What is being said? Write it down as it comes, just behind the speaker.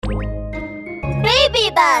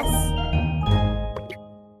Baby bus.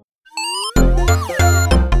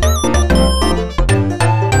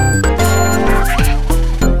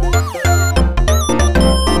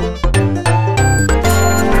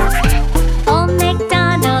 Old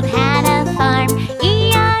MacDonald had a farm,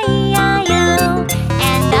 E-I-E-I-O.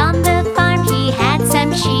 And on the farm he had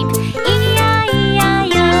some sheep,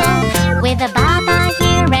 E-I-E-I-O. With a baba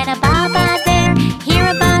here and a baba there, here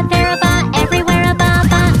a ba, there a ba, everywhere a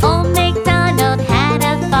baba. Old MacDonald had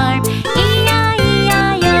a farm,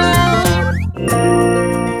 E-I-E-I-O.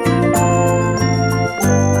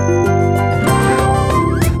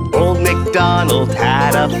 Old MacDonald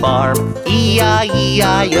had a farm,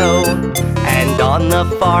 E-I-E-I-O. And on the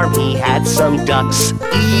farm he had some ducks,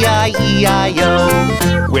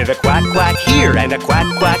 E-I-E-I-O. With a quack quack here and a quack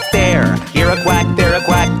quack there, here a quack, there a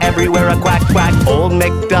quack, everywhere a quack quack. Old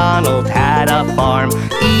MacDonald had a farm,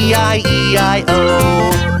 E-I-E-I-O.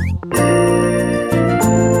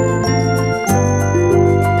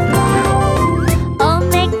 Old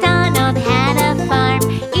MacDonald had a farm,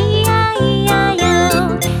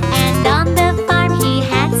 E-I-E-I-O. And on the farm he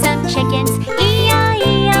had some chickens,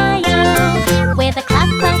 E-I-E-I-O. With a cluck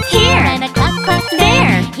cluck here and a cluck cluck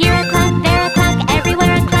there, here a cluck, there a cluck,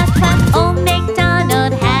 everywhere a cluck cluck. Old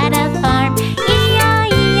MacDonald had a farm,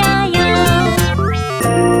 E-I-E-I-O.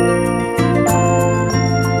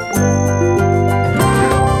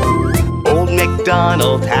 Old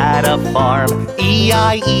MacDonald had a farm,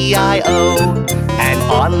 E-I-E-I-O. And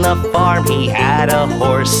on the farm he had a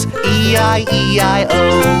horse,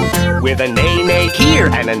 E-I-E-I-O. With a neigh-neigh here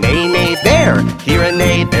and a neigh-neigh there, here a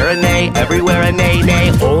neigh, there a neigh, everywhere a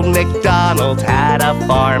neigh-neigh. Old MacDonald had a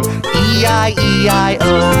farm,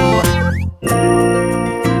 E-I-E-I-O.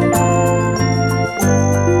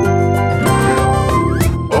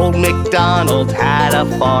 Old MacDonald had a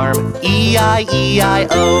farm,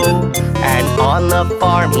 E-I-E-I-O. And on the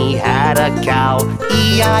farm he had a cow,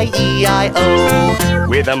 E-I-E-I-O.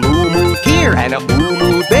 With a moo-moo here and a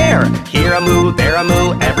moo-moo there, here a moo, there a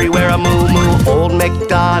moo, everywhere a moo-moo. Old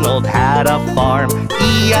MacDonald had a farm,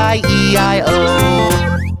 E-I-E-I-O.